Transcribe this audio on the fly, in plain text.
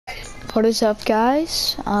What is up,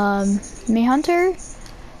 guys? Me, Hunter,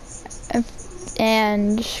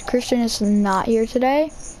 and Christian is not here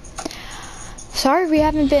today. Sorry we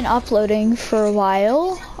haven't been uploading for a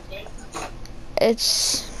while.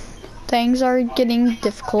 Things are getting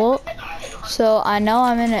difficult. So I know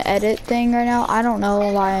I'm in an edit thing right now. I don't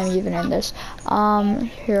know why I'm even in this.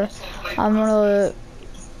 Here, I'm gonna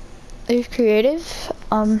leave creative.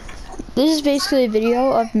 This is basically a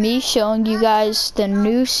video of me showing you guys the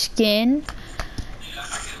new skin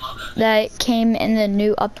that came in the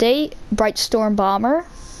new update, Britestorm Bomber.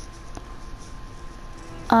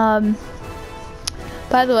 By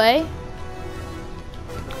the way,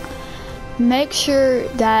 make sure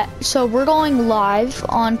that, so we're going live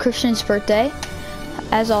on Christian's birthday,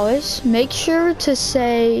 as always. Make sure to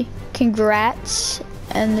say congrats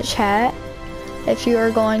in the chat if you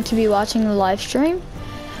are going to be watching the live stream.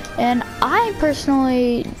 And I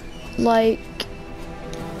personally like,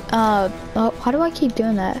 oh, why do I keep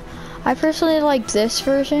doing that? I personally like this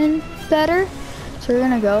version better, so we're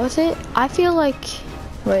gonna go with it. I feel like,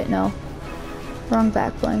 wait, no, wrong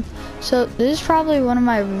back bling. So this is probably one of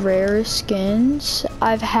my rarest skins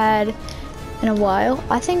I've had in a while.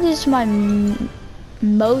 I think this is my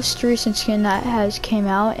most recent skin that has came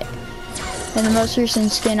out, and the most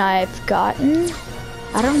recent skin I've gotten.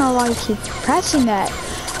 I don't know why I keep pressing that.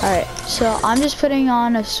 Alright, so I'm just putting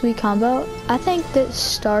on a sweet combo. I think that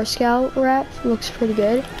Star Scout wrap looks pretty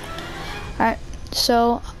good. Alright,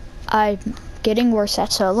 so I'm getting worse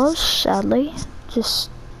at solos, sadly. Just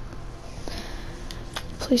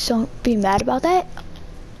please don't be mad about that.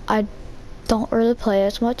 I don't really play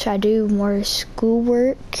as much. I do more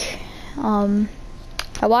schoolwork. I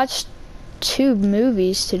watched 2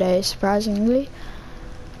 movies today, surprisingly.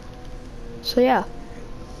 So yeah.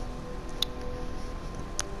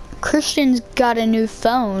 Christian's got a new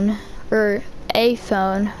phone, or a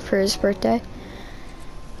phone, for his birthday.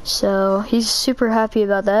 So he's super happy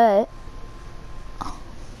about that.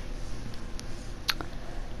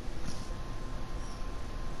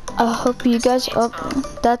 I hope you guys,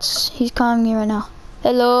 he's calling me right now.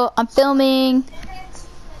 Hello, I'm filming.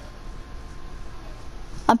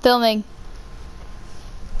 I'm filming.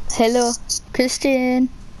 Hello, Christian.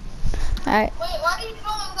 Alright. Wait, why are you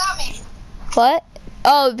filming without me? What?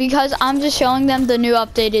 Oh, because I'm just showing them the new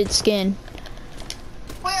updated skin.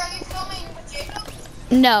 Wait, are you filming with Jacob?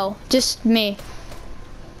 No, just me.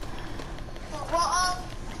 Well,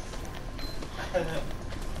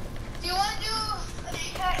 do you want to do an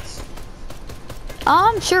Apex?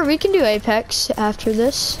 Sure, we can do Apex after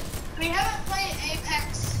this. We haven't played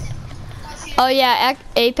Apex. Oh yeah,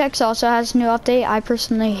 Apex also has a new update. I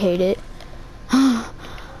personally hate it.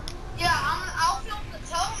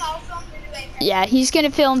 Yeah, he's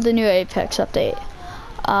gonna film the new Apex update.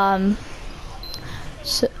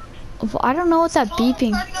 So I don't know what that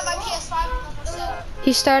beeping.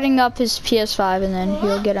 He's starting up his PS5 and then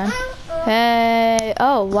he'll get on. Hey,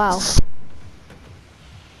 oh wow.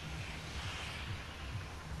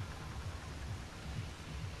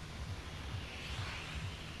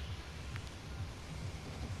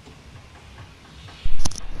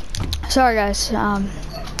 Sorry guys,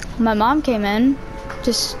 my mom came in.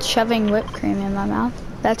 Just shoving whipped cream in my mouth.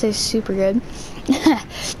 That tastes super good. Hey, you're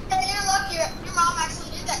lucky your mom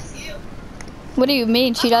actually did that to you. What do you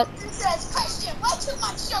mean? She does. It says, Christian, way too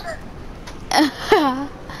much sugar.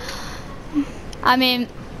 I mean,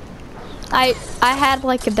 I had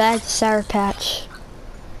like a bag of Sour Patch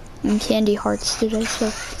and candy hearts today, so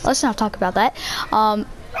let's not talk about that. Why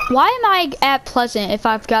am I at Pleasant if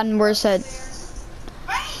I've gotten worse at?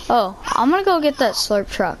 Oh, I'm gonna go get that slurp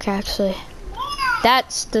truck actually.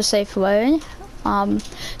 That's the safe way.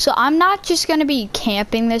 So I'm not just gonna be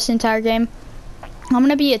camping this entire game. I'm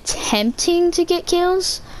gonna be attempting to get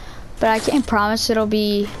kills, but I can't promise it'll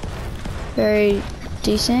be very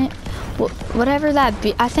decent. Whatever that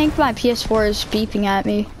be, I think my PS4 is beeping at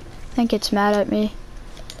me. I think it's mad at me.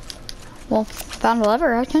 Well, found a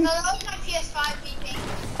lever, I can. No, that was my PS5 beeping.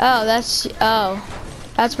 Oh,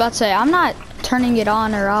 I was about to say, I'm not turning it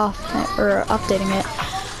on or off or updating it.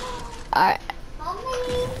 Alright.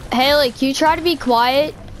 Haley, can you try to be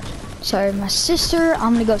quiet? Sorry, my sister.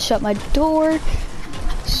 I'm gonna go shut my door.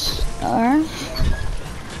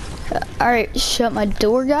 Alright, shut my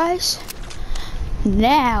door, guys.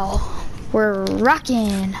 Now, we're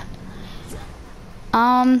rocking.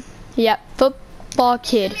 Yeah, football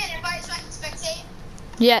kid.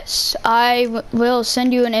 Yes, I will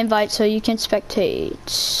send you an invite so you can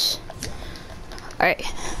spectate. Alright.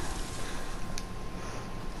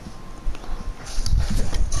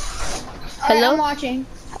 Hello? I'm watching.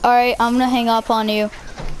 Alright, I'm gonna hang up on you.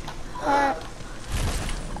 Alright.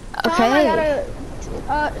 Okay.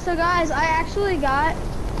 So guys, I actually got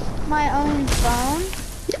my own phone.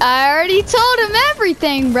 I already told him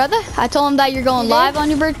everything, brother. I told him that you're going live on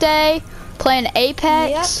your birthday, playing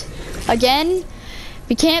Apex. Yep. Again,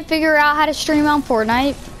 we can't figure out how to stream on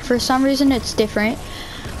Fortnite. For some reason, it's different.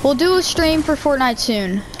 We'll do a stream for Fortnite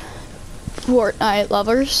soon. Fortnite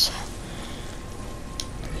lovers.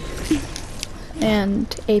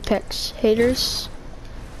 And Apex haters.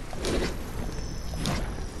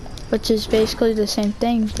 Which is basically the same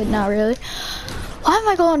thing, but not really. Why am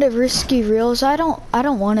I going to risky reels? I don't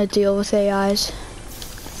want to deal with AIs.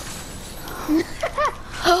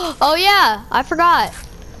 Oh yeah, I forgot.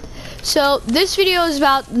 So this video is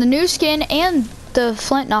about the new skin and the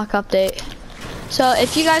flintlock update. So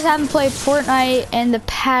if you guys haven't played Fortnite in the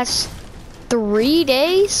past 3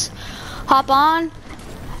 days, hop on,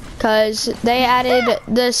 cause they added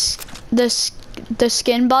the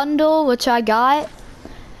skin bundle, which I got.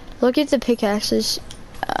 Look at the pickaxes.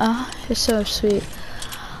 It's so sweet.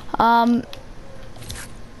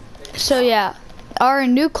 So yeah, our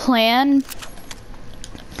new clan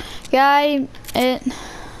guy,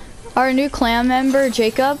 our new clan member,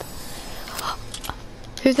 Jacob,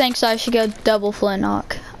 who thinks I should go double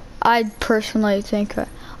flintlock. I personally think,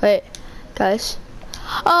 wait, guys.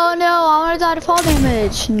 Oh no, I'm gonna die to fall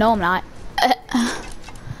damage. No, I'm not.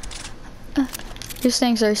 These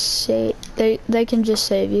things are safe. They can just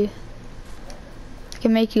save you. They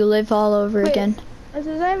can make you live all over again. It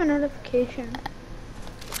says I have a notification.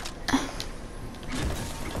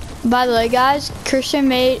 By the way, guys,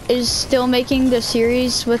 Christian is still making the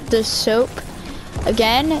series with the soap.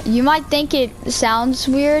 Again, you might think it sounds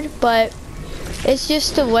weird, but it's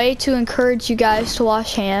just a way to encourage you guys to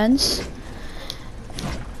wash hands.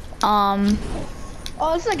 Oh,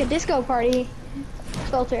 it's like a disco party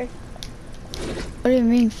filter. What do you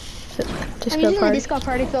mean, I'm using the disco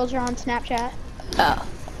party filter on Snapchat. Oh,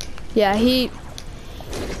 yeah, he's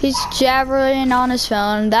jabbering on his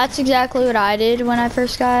phone. That's exactly what I did when I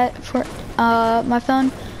first got my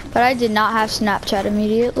phone, but I did not have Snapchat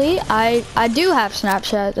immediately. I do have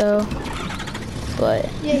Snapchat though, but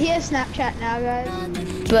yeah, he has Snapchat now, guys.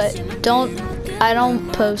 But I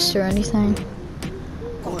don't post or anything.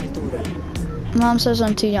 Mom says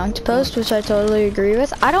I'm too young to post, which I totally agree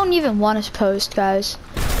with. I don't even want to post, guys.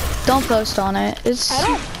 Don't post on it. I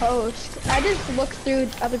don't post. I just look through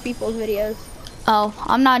other people's videos. Oh,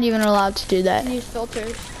 I'm not even allowed to do that. And use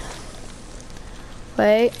filters.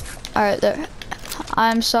 Wait. All right, there.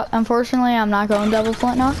 Unfortunately, I'm not going double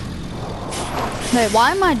flintlock. Wait,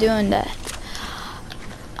 why am I doing that?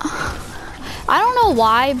 I don't know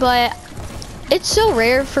why, but it's so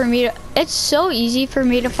rare for me to. It's so easy for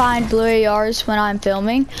me to find blue ARs when I'm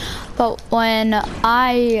filming, but when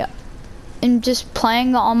I am just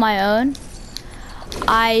playing on my own,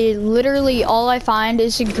 I literally all I find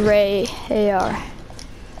is a gray AR.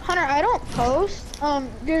 Hunter, I don't post.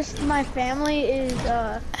 Just my family is.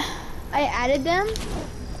 I added them,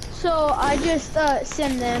 so I just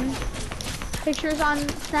send them pictures on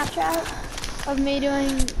Snapchat of me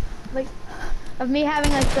doing of me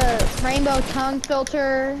having like the rainbow tongue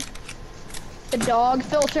filter. The dog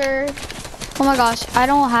filter. Oh my gosh, I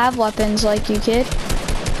don't have weapons like you, kid.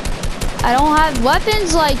 I don't have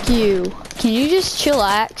weapons like you. Can you just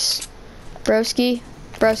chillax, broski?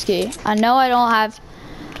 Broski, I know I don't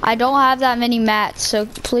have that many mats, so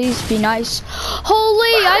please be nice.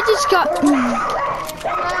 Holy, I just got,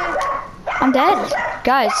 I'm dead.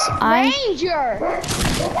 Guys, Ranger!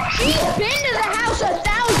 She's been to the house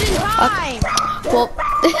 1,000 times! Well,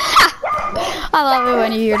 I love it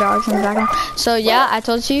when you hear dogs in the background. So yeah, I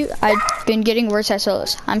told you, I've been getting worse at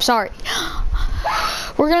solos. I'm sorry.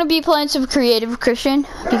 We're gonna be playing some creative, Christian,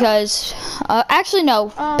 because, actually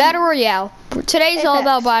no, Battle Royale. Today's Apex. all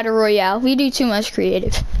about Battle Royale. We do too much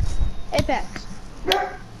creative. Apex.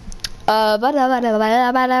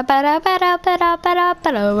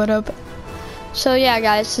 So yeah,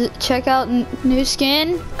 guys, check out new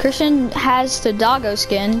skin. Christian has the doggo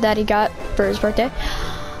skin that he got for his birthday.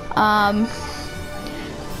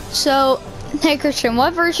 So, hey Christian,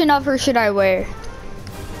 what version of her should I wear?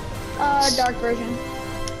 Dark version.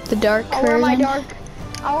 The dark version?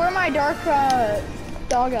 I'll wear my dark,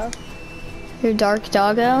 doggo. Your dark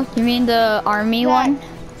doggo? You mean the army one?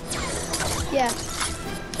 Yeah.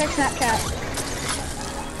 Check Snapchat.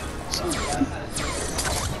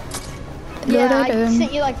 Yeah, I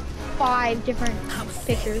sent you like 5 different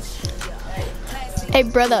pictures. Hey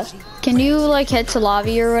brother, can you like head to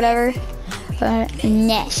lobby or whatever?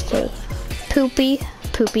 Nasty. Poopy.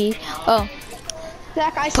 Oh.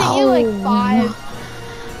 Zach, I sent you like 5.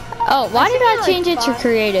 Oh, why did I change it to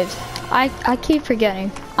creative? I keep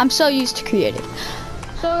forgetting. I'm so used to creative.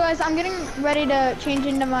 So guys, I'm getting ready to change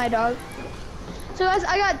into my dog. So guys,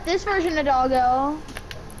 I got this version of doggo,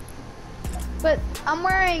 but I'm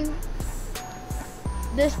wearing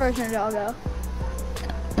this version of doggo.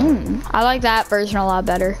 I like that version a lot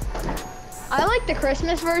better. I like the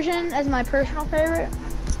Christmas version as my personal favorite.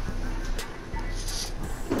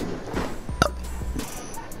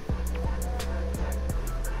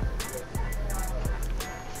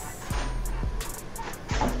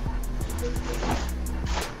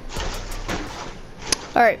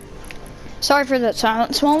 Alright. Sorry for that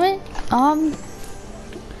silence moment.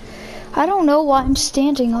 I don't know why I'm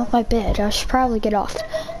standing on my bed. I should probably get off.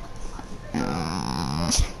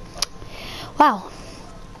 Wow.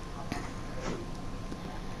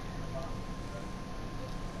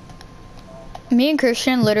 Me and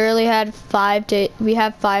Christian literally had 5 days. We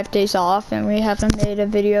have 5 days off, and we haven't made a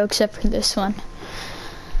video except for this one.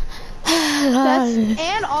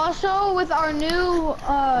 And also with our new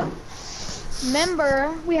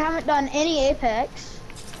member, we haven't done any Apex.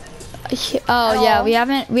 Oh yeah, we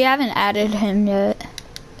haven't added him yet.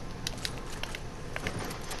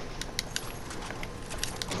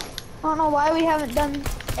 I don't know why we haven't done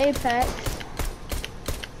Apex.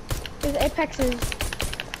 Because Apex is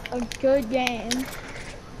a good game.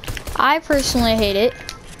 I personally hate it.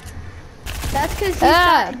 That's because he's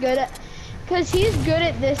not good at. Because he's good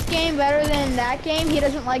at this game better than that game. He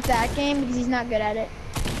doesn't like that game because he's not good at it.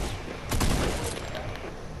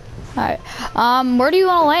 Alright. Where do you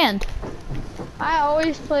want to land? I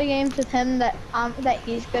always play games with him that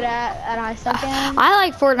he's good at that I suck at. I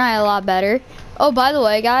like Fortnite a lot better. Oh, by the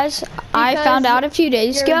way, guys, I found out a few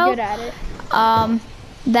days ago good at it.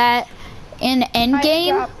 that in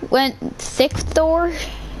Endgame went thick Thor,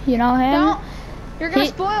 you know him? You're gonna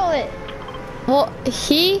spoil it. Well,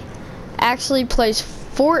 he actually plays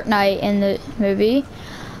Fortnite in the movie.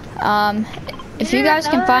 If you guys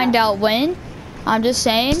can find out when, I'm just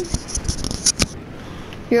saying,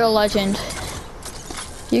 you're a legend.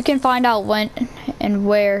 You can find out when and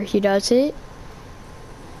where he does it.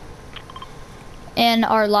 In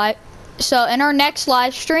our in our next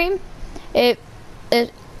live stream, it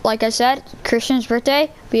like I said, Christian's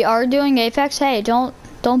birthday, we are doing Apex. Hey, don't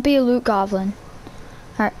be a loot goblin.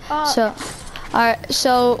 Alright, so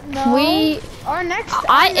no,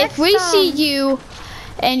 if we see you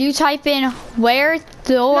and you type in where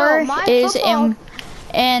Thor is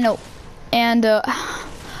and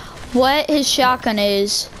what his shotgun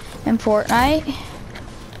is in Fortnite,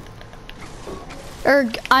 or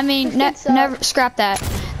I mean never scrap that,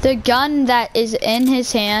 the gun that is in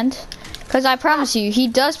his hand, because I promise you he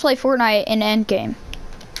does play Fortnite in endgame.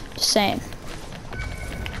 Just saying.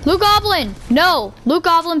 Loot Goblin, no. Loot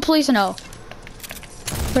Goblin, please no.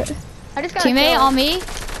 I just got teammate on me.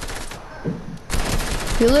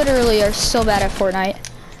 You literally are so bad at Fortnite.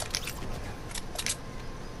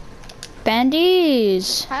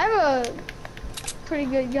 Bandies. I have a pretty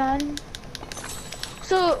good gun.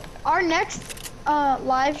 So our next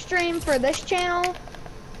live stream for this channel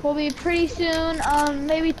will be pretty soon,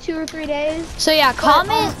 maybe 2 or 3 days. So yeah,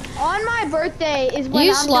 comment on my birthday is when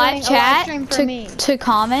use I'm live doing chat a live stream for me. to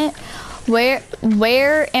comment where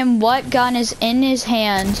and what gun is in his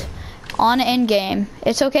hand on end game.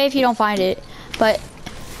 It's okay if you don't find it, but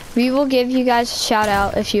we will give you guys a shout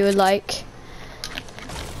out if you would like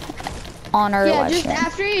on our live stream.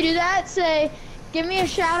 After you do that, say, give me a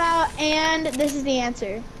shout out and this is the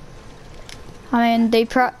answer. I mean,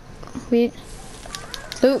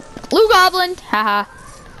 Loot Goblin, haha.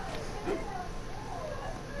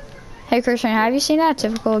 Hey Christian, have you seen that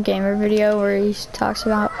typical gamer video where he talks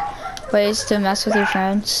about ways to mess with your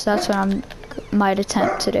friends? That's what I might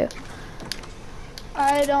attempt to do.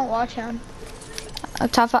 I don't watch him.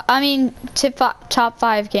 Top 5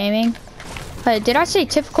 gaming. Wait, did I say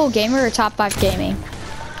typical gamer or top 5 gaming?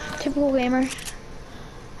 Typical gamer.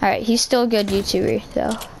 Alright, he's still a good YouTuber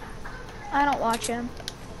though. I don't watch him.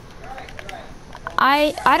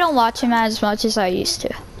 I don't watch him as much as I used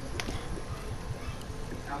to.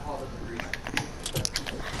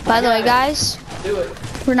 By the way, guys,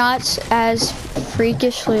 we're not as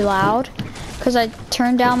freakishly loud because I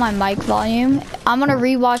turned down my mic volume. I'm gonna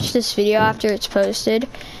rewatch this video after it's posted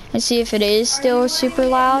and see if it is still super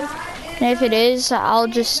loud. And if it is, I'll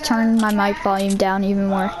just turn my mic volume down even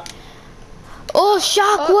more. Oh,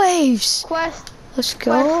 shockwaves! Quest. Let's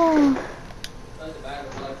go.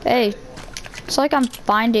 Hey, it's like I'm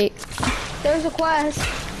finding. There's a quest.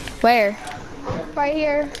 Where? Right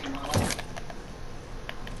here.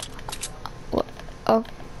 Oh,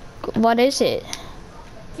 what is it?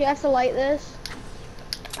 You have to light this.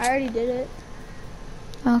 I already did it.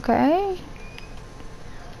 Okay.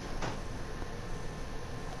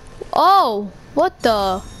 Oh, what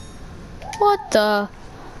the? What the?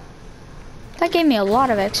 That gave me a lot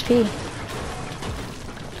of XP.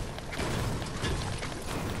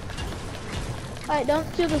 Alright, don't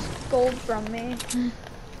steal this gold from me.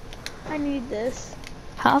 I need this.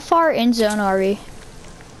 How far in zone are we?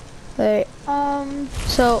 Wait.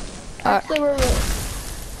 So. Actually, we're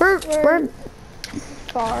We're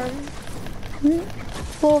far.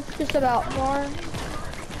 well. Just about far.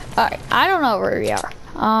 Alright, I don't know where we are.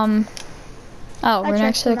 Oh, we're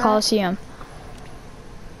next to the Coliseum.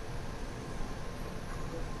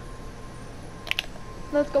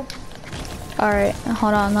 Let's go. Alright,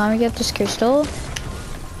 hold on, let me get this crystal.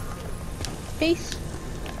 Peace.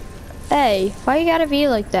 Hey, why you gotta be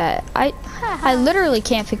like that? I literally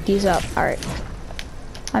can't pick these up. Alright.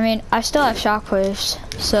 I mean, I still have shockwaves,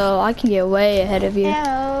 so I can get way ahead of you.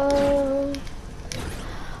 Hello.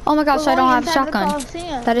 Oh my gosh, I don't have shotgun.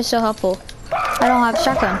 That is so helpful. I don't have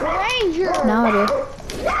shotgun. Ranger. Now I do.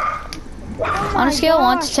 Oh On a scale of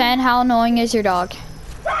 1 to 10, how annoying is your dog?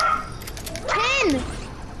 10.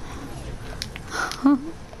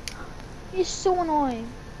 He's so annoying.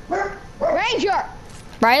 Ranger.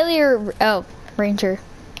 Riley or oh, Ranger.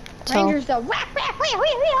 So. Ranger's the.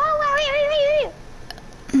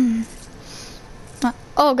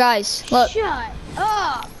 Oh guys, look. Shut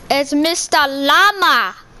up. It's Mr.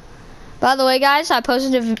 Llama. By the way, guys,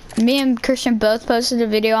 me and Christian both posted a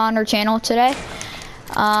video on our channel today.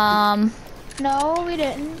 No, we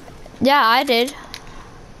didn't. Yeah, I did.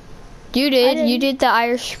 You did. You did the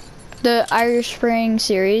Irish Spring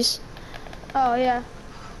series. Oh yeah.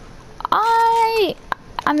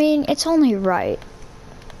 I mean, it's only right.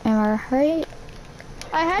 Am I right?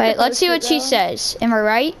 Wait, let's see what she says. Am I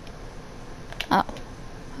right? Oh,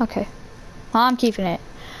 okay. Well, I'm keeping it.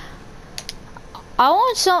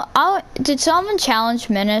 Did someone challenge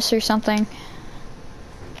Menace or something?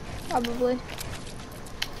 Probably.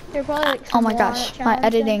 They're probably like oh my gosh, my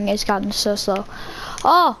editing has gotten so slow.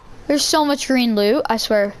 Oh, there's so much green loot, I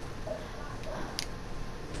swear.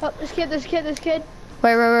 Oh, this kid.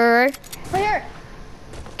 Wait. Right here.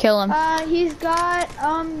 Kill him. He's got,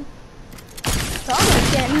 doggo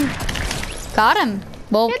skin. Got him.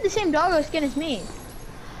 Well, He had the same doggo skin as me.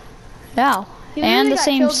 yeah, He and literally the got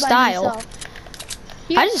same killed by style. himself.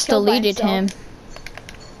 He I got just killed by deleted him. himself.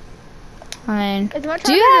 I mean, It's much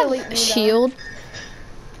do you harder to have delete me, though. shield?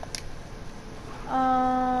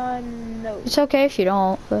 No. It's okay if you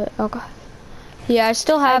don't, but okay. Yeah, I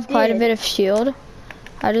still have quite a did. bit of shield.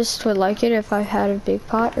 I just would like it if I had a big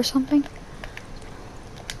pot or something.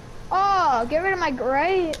 Oh, get rid of my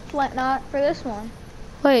gray flintlock for this one.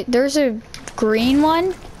 Wait, there's a green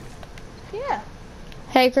one? Yeah.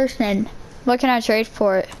 Hey, Christian, what can I trade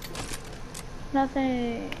for it?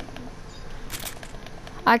 Nothing.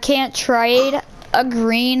 I can't trade a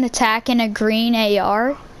green attack and a green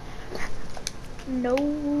AR? No.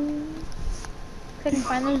 Couldn't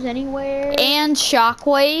find those anywhere. And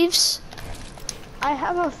shockwaves? I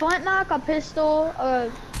have a flintlock, a pistol,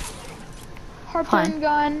 a harpoon Fine.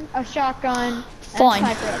 gun, a shotgun, Fine.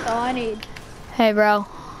 and a sniper. That's all I need. Hey, bro.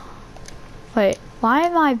 Wait, why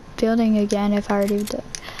am I building again if I already did?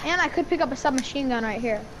 And I could pick up a submachine gun right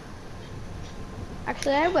here.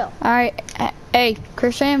 Actually, I will. Alright, hey,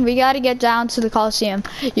 Christian, we gotta get down to the Coliseum.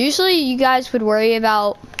 Usually you guys would worry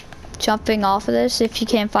about jumping off of this if you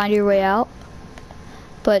can't find your way out.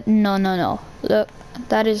 But no. Look,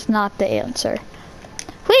 that is not the answer.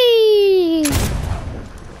 Whee!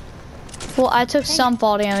 Well, I took some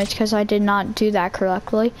fall damage because I did not do that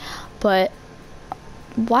correctly. But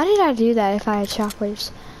why did I do that if I had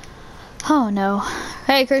shockwaves? Oh no.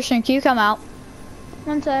 Hey, Christian, can you come out?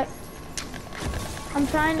 One sec. I'm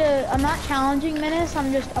not challenging Menace,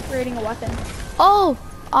 I'm just upgrading a weapon. Oh,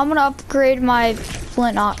 I'm gonna upgrade my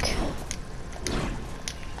flintlock.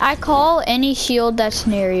 I call any shield that's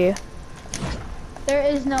near you. There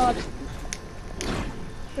is no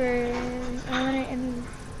eliminate any.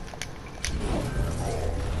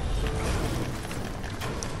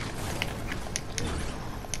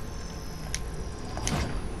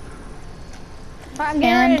 I'm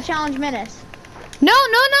getting ready to challenge Menace. No,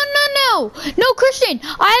 Christian,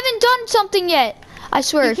 I haven't done something yet. I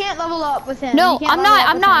swear. You can't level up with him. No, I'm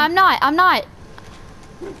not.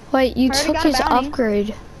 Wait, you Already took got a his bounty.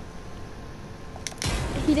 upgrade.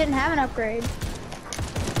 He didn't have an upgrade.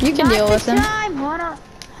 You can deal with him.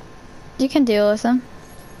 You can deal with him.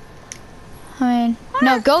 I mean,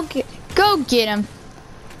 no, go get him.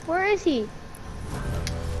 Where is he?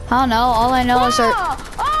 I don't know. All I know is our.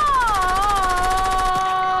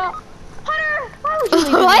 Hunter, why would you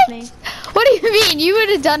leave What? with me? What do you mean? You would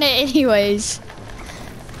have done it anyways.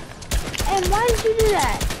 And why did you do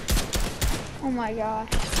that? Oh my gosh.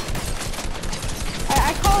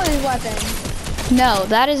 I call his weapon. No,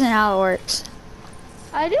 that isn't how it works.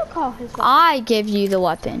 I do call his weapon. I give you the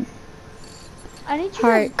weapon. I need you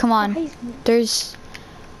Alright, to come on. advise me. There's...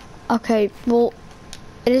 Okay, well,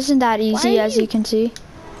 it isn't that easy as you can see.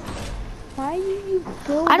 Why are you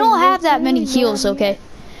building? I don't have There's that many literally no heals, one okay? here.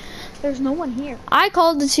 There's no one here. I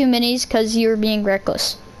called the 2 minis because you were being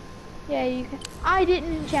reckless. Yeah, you can. I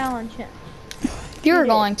didn't challenge him. You were did.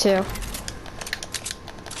 going to.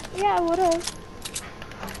 Yeah, I would've.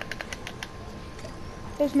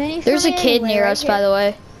 There's minis. There's a kid near us, by the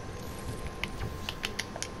way.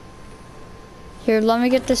 Here, let me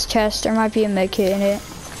get this chest. There might be a med kit in it.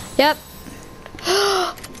 Yep.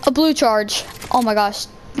 A blue charge. Oh my gosh.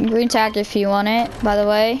 Green tag if you want it, by the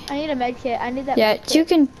way. I need a med kit. I need that. Yeah, med kit. you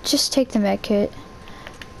can just take the med kit.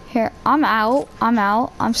 Here, I'm out.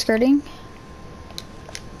 I'm skirting.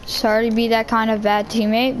 Sorry to be that kind of bad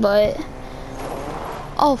teammate, but...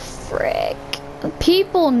 Oh, frick.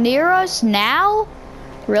 People near us now?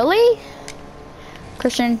 Really?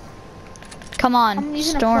 Christian, come on, I'm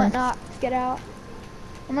using storm. a flintlock to get out.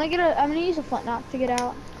 I'm gonna use a flintlock to get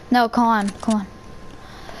out. No, come on.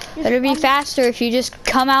 It'll be faster if you just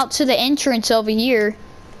come out to the entrance over here.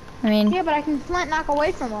 I mean... Yeah, but I can flintlock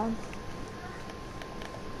away from them.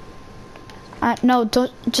 No,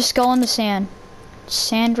 don't, just go on the sand.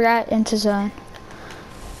 Sand rat into zone.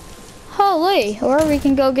 Holy, or we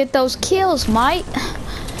can go get those kills, mate.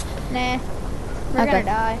 Nah, we're Okay. gonna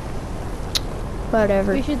die.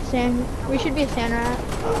 Whatever. We should be a sand rat.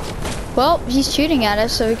 Well, he's shooting at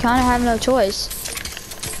us, so we kind of have no choice.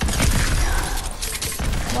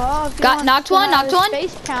 Well, if you Got- want knocked to one, have knocked a one.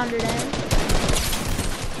 Space pounder in.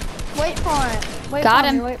 Wait for it. Wait Got for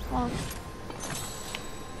him. Me, wait for him.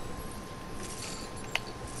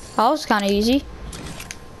 That was kind of easy.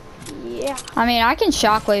 Yeah. I mean, I can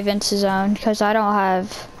shockwave into zone because I don't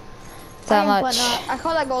have that much. I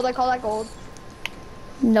call that gold. I call that gold.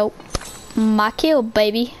 Nope. My kill,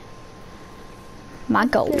 baby. My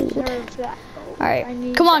gold. Deserves that gold. I Alright,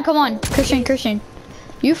 need come on, that come on. gold. Christian.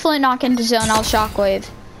 You flint knock into zone, I'll shockwave.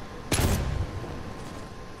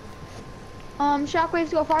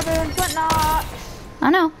 Shockwaves go farther than flintlocks. I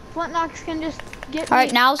know. Flintlocks can just get me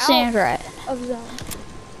Alright, now out sand rat. of zone.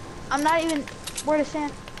 I'm not even where to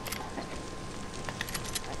stand.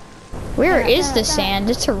 Where Yeah, is the sand?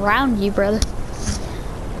 It's around you, brother.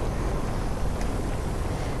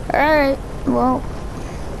 Alright, well.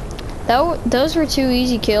 Those were 2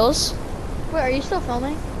 easy kills. Wait, are you still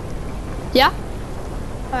filming? Yeah.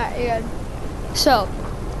 Alright, you're good. So.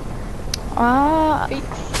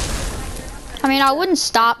 I mean, I wouldn't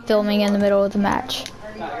stop filming in the middle of the match.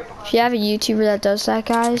 If you have a YouTuber that does that,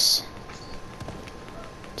 guys,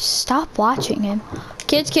 just stop watching him.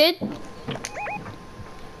 Kid.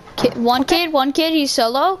 One kid, he's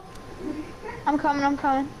solo. I'm coming.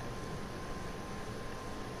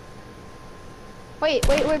 Wait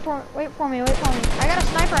for me. I got a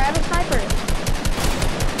sniper. I have a sniper.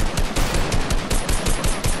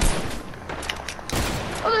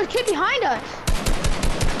 Oh, there's a kid behind us.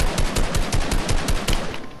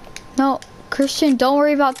 No, Christian, don't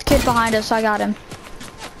worry about the kid behind us. I got him.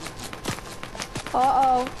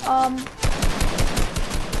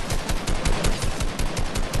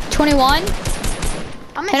 21.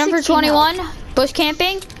 I'm at Hit him for 16 21. health. Bush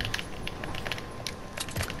camping.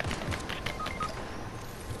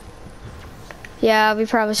 Yeah, we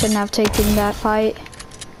probably shouldn't have taken that fight.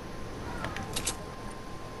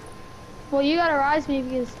 Well, you gotta rise me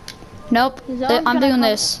because Nope, The zone's I'm gonna doing come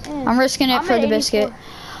this. in. I'm risking it I'm for at the 84. biscuit.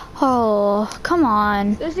 Oh, come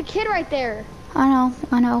on. there's a kid right there. I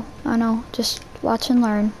know. Just watch and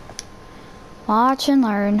learn. Watch and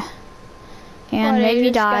learn. And What, are you maybe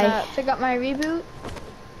just die. gonna pick up my reboot?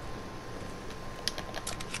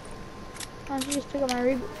 Why don't you just pick up my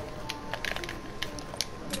reboot?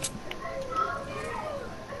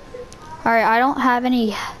 Alright, I don't have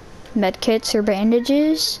any med kits or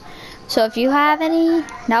bandages. So if you have any,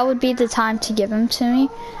 that would be the time to give them to me.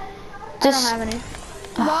 I don't have any.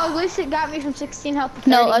 Well, at least it got me from 16 health to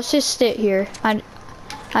 30. No, let's just sit here.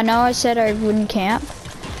 I know I said I wouldn't camp.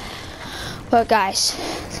 But guys,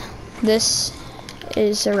 this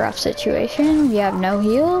is a rough situation. We have no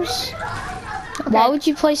heals. Okay. Why would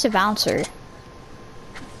you place a bouncer?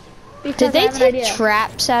 Because Did I they have an take idea.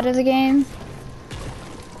 traps out of the game?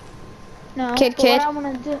 No. Kid. What I'm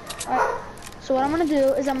gonna do? Alright. So what I'm gonna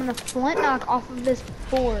do is I'm gonna flintlock off of this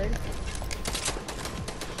board.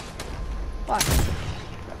 Watch.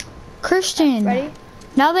 Christian. Ready?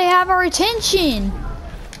 Now they have our attention.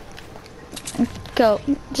 Go.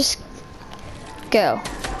 Just go.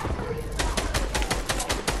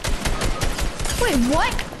 Wait,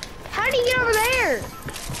 what? How did he get over there?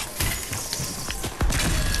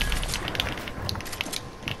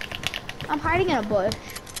 I'm hiding in a bush.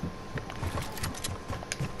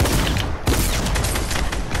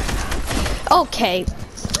 Okay.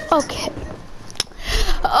 Okay.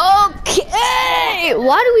 Okay!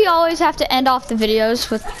 Why do we always have to end off the videos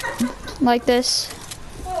with like this?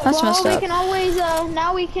 That's messed Well, up. we can always,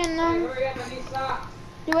 now we can,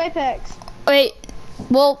 do Apex. Wait,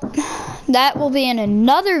 well, that will be in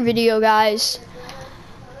another video, guys.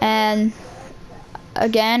 And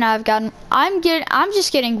again, I'm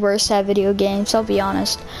just getting worse at video games, I'll be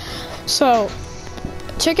honest. So,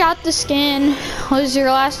 check out the skin. Was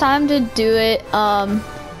your last time to do it?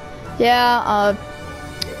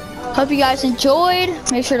 Hope you guys enjoyed.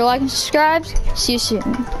 Make sure to like and subscribe. See you soon.